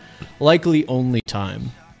one and likely only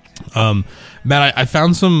time. Matt, I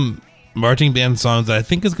found some marching band songs that I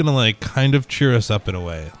think is gonna kind of cheer us up in a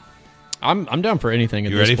way. I'm down for anything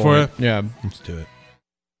at You this ready point. for it? Yeah. Let's do it.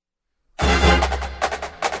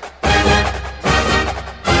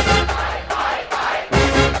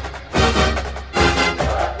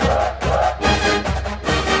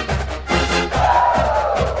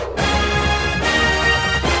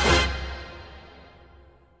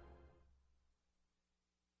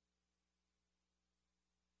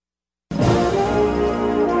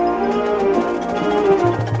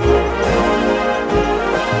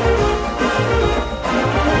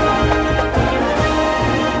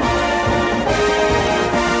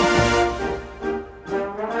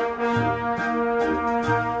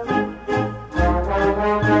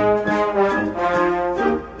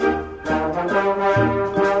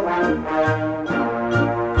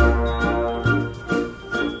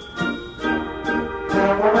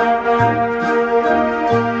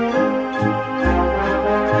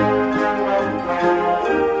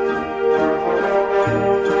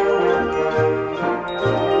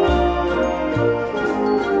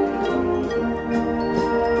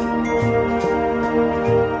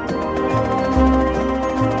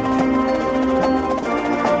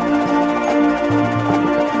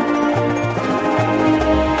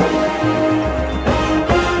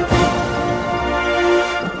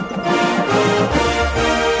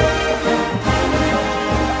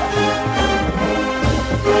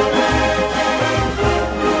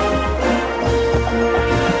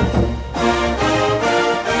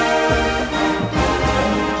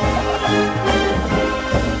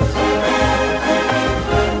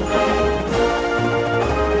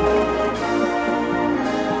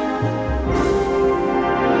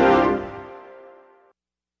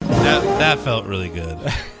 That felt really good.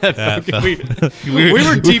 We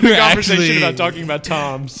were deep in conversation actually- about talking about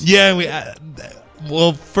Toms. Yeah, we.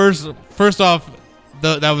 Well, first off,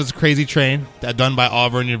 that was Crazy Train, done by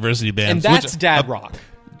Auburn University Band, And that's Dad Rock.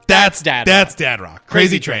 That's Dad Dad Rock.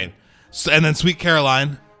 Crazy Train. So, and then Sweet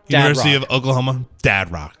Caroline, Dad University Rock. of Oklahoma,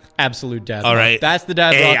 Dad Rock. Absolute Dad All Rock. right, That's the Dad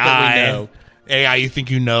Rock that we know. AI, you think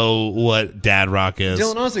you know what Dad Rock is?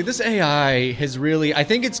 Dylan, honestly, this AI has really... I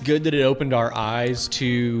think it's good that it opened our eyes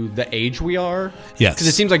to the age we are. Yes. Because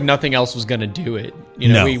it seems like nothing else was going to do it. You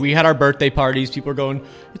know, No. we had our birthday parties. People are going,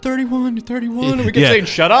 you're 31, you're 31. And we kept Yeah. saying,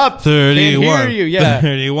 shut up. 31. Can't hear you. Yeah.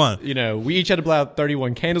 31. You know, we each had to blow out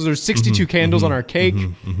 31 candles. There's 62 candles on our cake.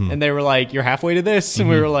 And they were like, you're halfway to this. And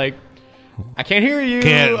we were like... I can't hear you.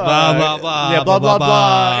 Can't, blah, blah, blah, Yeah, blah, blah, blah,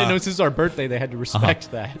 blah. blah. And since our birthday, they had to respect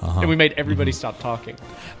that. And we made everybody stop talking.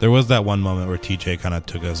 There was that one moment where TJ kind of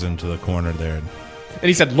took us into the corner there. And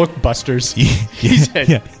he said, look, Busters. He He said,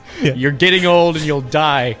 yeah. you're getting old and you'll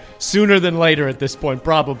die sooner than later at this point,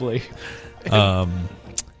 probably.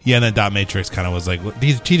 Yeah, and then Dot Matrix kind of was like,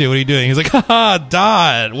 TJ, what are you doing? He's like, haha,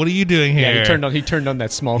 Dot, what are you doing here? Yeah, he turned on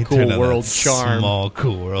that small, He cool turned on world that charm. Small,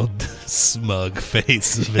 cool world, smug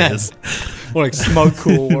face of his. More like smug,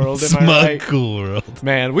 cool world, am Smug, I right? cool world.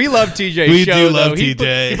 Man, we love TJ's We show, do love though.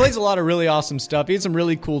 TJ. He plays a lot of really awesome stuff. He had some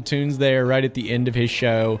really cool tunes there right at the end of his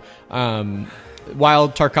show. While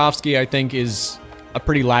Tarkovsky, I think, is a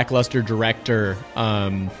pretty lackluster director.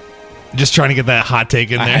 Just trying to get that hot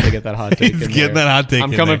take in there. I had to get that hot take He's in getting there. that hot take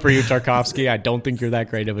I'm in coming there. for you, Tarkovsky. I don't think you're that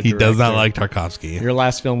great of a He director. does not like Tarkovsky. Your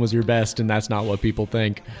last film was your best, and that's not what people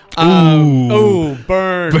think. Ooh.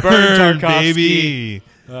 Burn Burn, Tarkovsky. baby.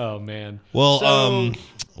 Oh, man. Well, So-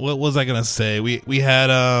 what was I gonna say? We had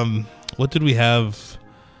what did we have?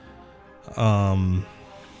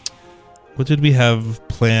 What did we have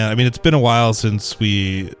planned? I mean, it's been a while since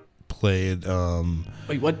we played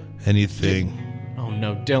Wait, what? anything. Oh,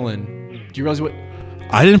 no, Dylan. Do you realize what?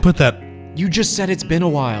 I didn't put that. You just said it's been a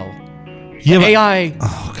while. Yeah, but- AI,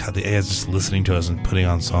 Oh god, the AI is just listening to us and putting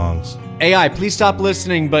on songs. AI, please stop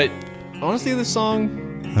listening. But honestly, this song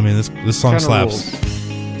I mean, this song kinda slaps.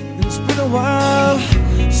 rules. It's been a while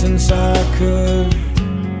since I could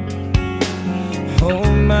hold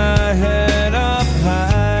my head up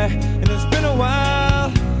high, and it's been a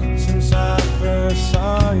while since I first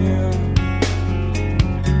saw you.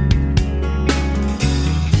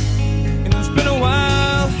 And it's been a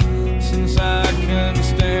while since I can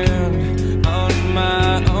stand on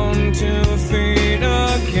my own 2 feet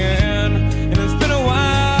again, and it's been a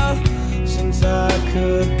while since I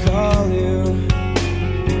could call you.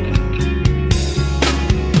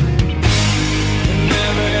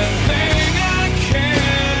 Everything I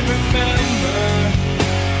can remember,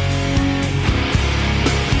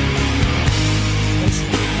 as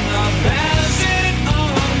rough as it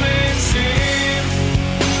all may seem,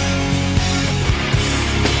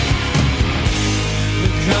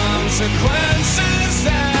 the consequences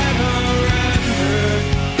that are rendered,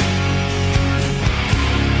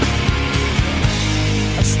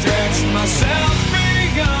 I stretched myself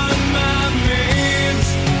beyond my means.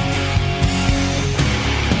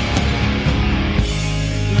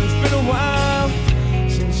 It's been a while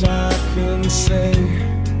since I can say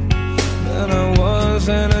that I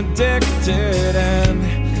wasn't addicted, and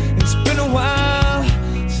it's been a while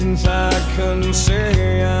since I can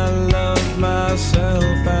say I love myself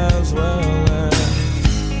as well.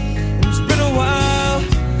 And it's been a while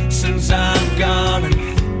since I've gone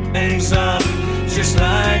and things up just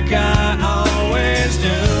like I always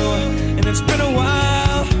do. And it's been a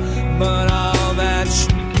while, but all that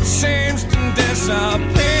seems to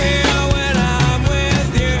disappear when I'm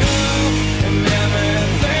with you. And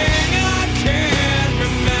everything I can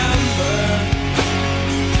remember,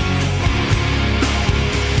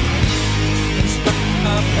 in spite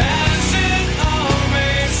of as it all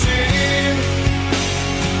may seem,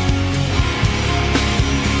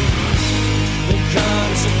 the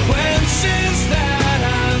consequences that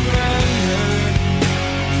I've rendered,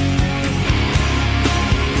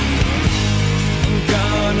 I'm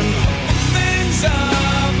gonna hold things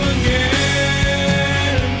up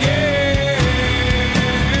again,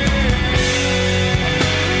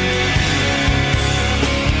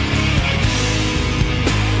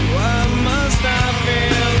 Why must I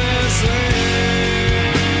feel this way?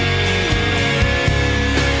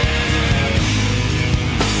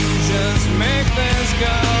 Just make this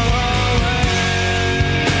go away.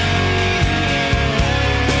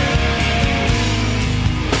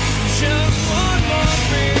 Just one more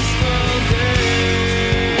peaceful day.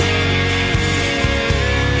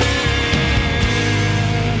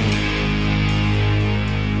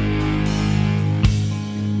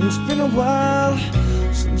 It's been a while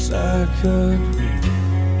since I could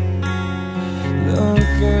look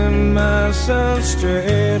at myself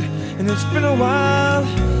straight. And it's been a while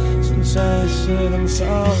since I said I'm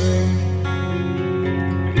sorry.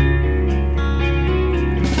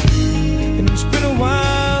 And it's been a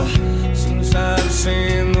while since I've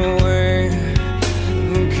seen the way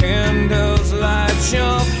the candles light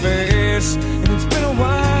your face. And it's been a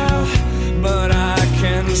while, but I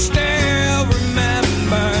can still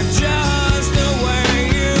remember just the way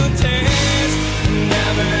you taste and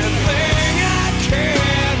everything I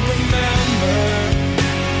can remember.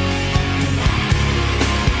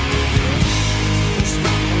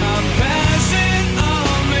 How passion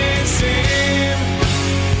all may seem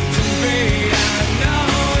to be, I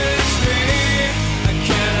know it's me. I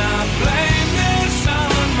cannot blame this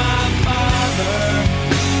on my father.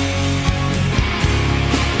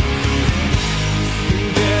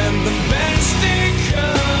 Did the best he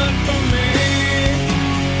could for me.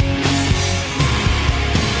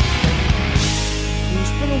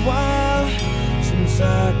 It's been a while since I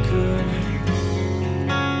could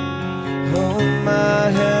hold my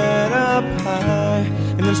head up high.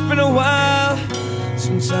 And it's been a while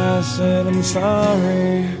since I said I'm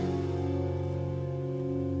sorry.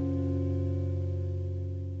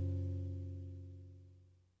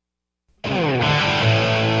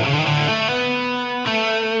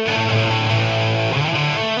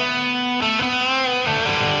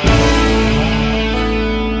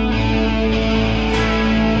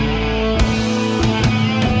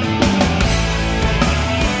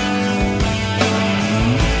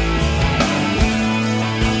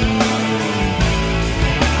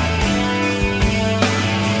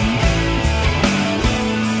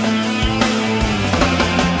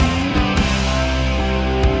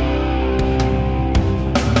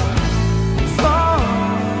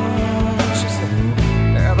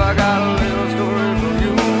 Have I got a little story for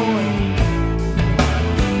you?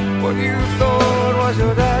 What you thought was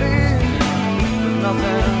your daddy was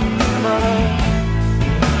nothing but a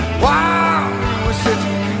while you were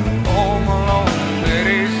sitting home alone at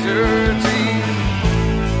age 13.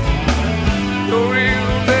 Your real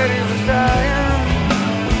daddy was dying.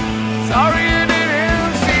 Sorry you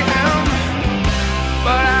didn't see him,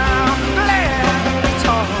 but I'm glad it's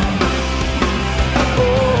on.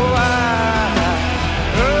 Oh, I'm still alive.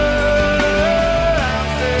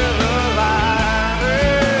 I'm still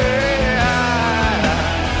alive.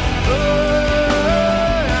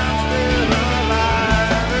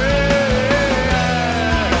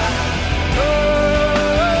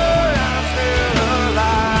 I'm still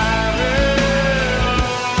alive.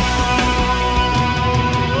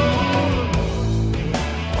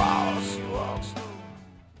 Wow, she walks through.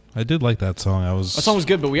 I did like that song. That song was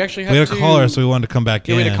good, but we actually we had to... a caller, so we wanted to come back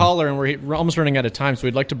Yeah, in. we had a caller, and we're almost running out of time, so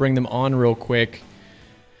we'd like to bring them on real quick.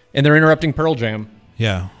 And they're interrupting Pearl Jam.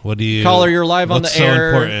 Yeah. What do you... Caller, you're live on the what's so air,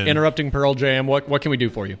 important? interrupting Pearl Jam. What can we do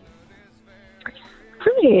for you?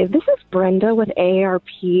 Hi, this is Brenda with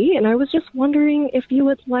AARP, and I was just wondering if you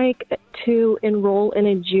would like to enroll in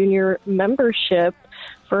a junior membership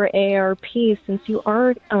for AARP since you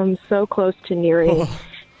are so close to nearing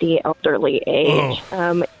the elderly age.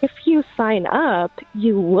 If you sign up,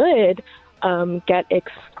 you would get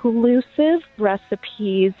exclusive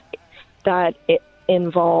recipes that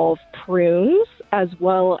involve prunes as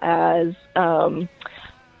well as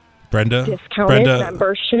Brenda? discounted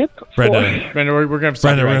membership. Brenda, Brenda, we're going to stop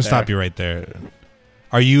Brenda, you we're right gonna stop you right there.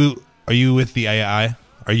 Are you with the AI?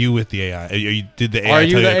 Are you with the AI? Did the AI Are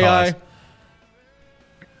you tell the you to call AI? us?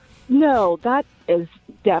 No, that is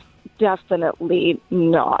definitely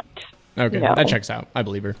not. Okay, No. that checks out. I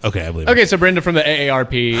believe her. Okay, I believe Okay, so Brenda from the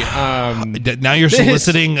AARP. Now you're this-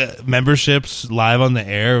 soliciting memberships live on the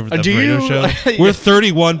air of the Do radio you- show. We're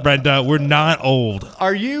 31, Brenda. We're not old.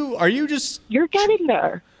 Are you just... You're getting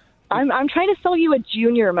there. I'm trying to sell you a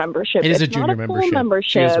junior membership. It is a It's junior not a full membership.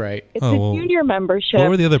 membership. She is right. It's Oh, a well, junior membership. what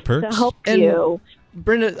were the other perks? To help And you.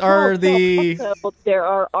 Brenda, are the... Also, there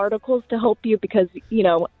are articles to help you because,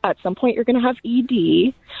 at some point you're going to have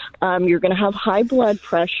ED. You're going to have high blood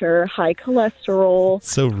pressure, high cholesterol,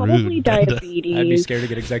 So probably rude, Brenda. diabetes. I'd be scared to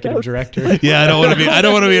get executive director. Yeah, I don't want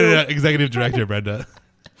to be an executive director, Brenda.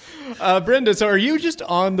 Brenda, so are you just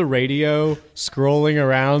on the radio scrolling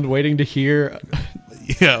around waiting to hear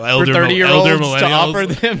Yeah, for elder 30-year-olds to millennials. offer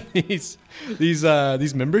them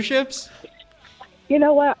these memberships? You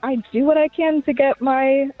know what? I do what I can to get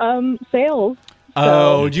my sales.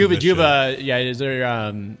 Oh, do you have a yeah? Is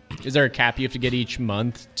there a cap you have to get each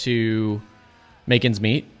month to make ends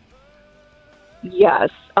meet? Yes,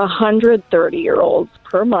 130-year-olds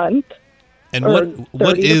per month. And or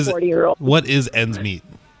what 30 to is 40-year-olds. what is ends meet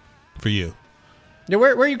for you? Yeah,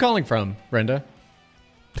 where are you calling from, Brenda?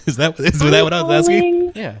 Is that what I was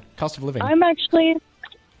asking? Yeah, cost of living. I'm actually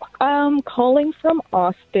calling from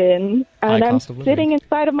Austin, and I'm sitting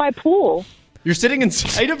inside of my pool. You're sitting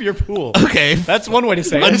inside of your pool. Okay. That's one way to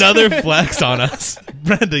say it. Another flex on us.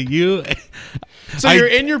 Brenda, So you're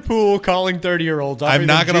in your pool calling 30-year-olds. I'm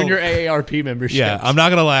not going to... Junior AARP membership. Yeah, I'm not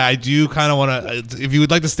going to lie. I do kind of want to... If you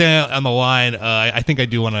would like to stay on the line, I think I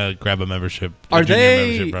do want to grab a membership. Are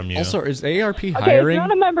they... membership from you. Also, is AARP Okay, hiring? it's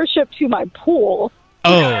not a membership to my pool.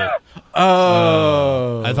 Oh.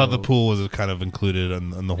 I thought the pool was kind of included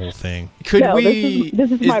in the whole thing. Could No, we...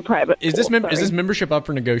 This is my private Is pool, this is this membership up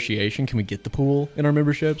for negotiation? Can we get the pool in our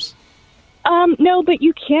memberships? No, but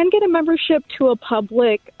you can get a membership to a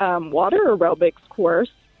public water aerobics course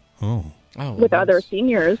with other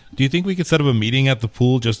seniors. Do you think we could set up a meeting at the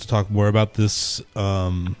pool just to talk more about this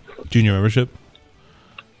junior membership?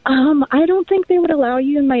 I don't think they would allow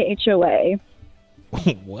you in my HOA.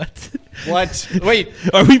 What? Wait.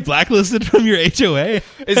 Are we blacklisted from your HOA?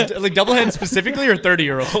 Is like Doublehead specifically or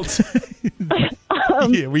 30-year-olds?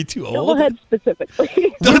 Yeah, are we too old? Doublehead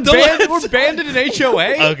specifically. We're banned in an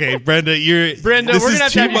HOA? Okay, Brenda, we're going to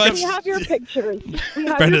have to have We have your pictures. We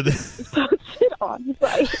have Brenda, your pictures posted on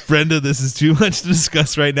site. Brenda, this is too much to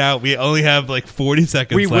discuss right now. We only have like 40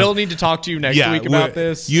 seconds We left. will need to talk to you next week about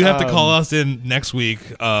this. You have to call us in next week.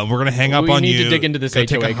 We're going to hang up on you. We need to dig into this Go HOA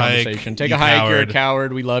take a hike, conversation. Take a hike. You're a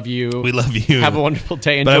coward. We love you. We love you. Have a wonderful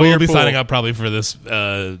day. Enjoy but I will your be pool. signing up probably for this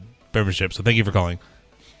membership, so thank you for calling.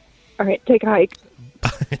 All right, take a hike.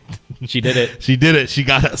 She did it. She did it. She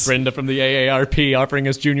got us. Brenda from the AARP offering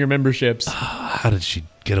us junior memberships. How did she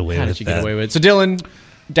get away with that? Get away with it? So, Dylan,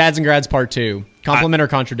 Dads and Grads Part 2. Compliment or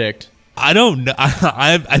contradict? I don't know.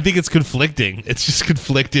 I think it's conflicting. It's just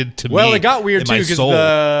conflicted to me. Well, it got weird, too, because soul.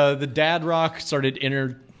 the dad rock started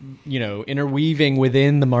interweaving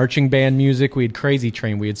within the marching band music. We had Crazy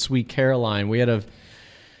Train. We had Sweet Caroline. We had a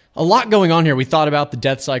lot going on here. We thought about the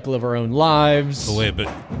death cycle of our own lives. Oh, wait, but...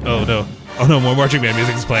 Oh, no. Oh, no, more marching band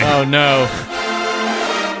music is playing. Oh, no.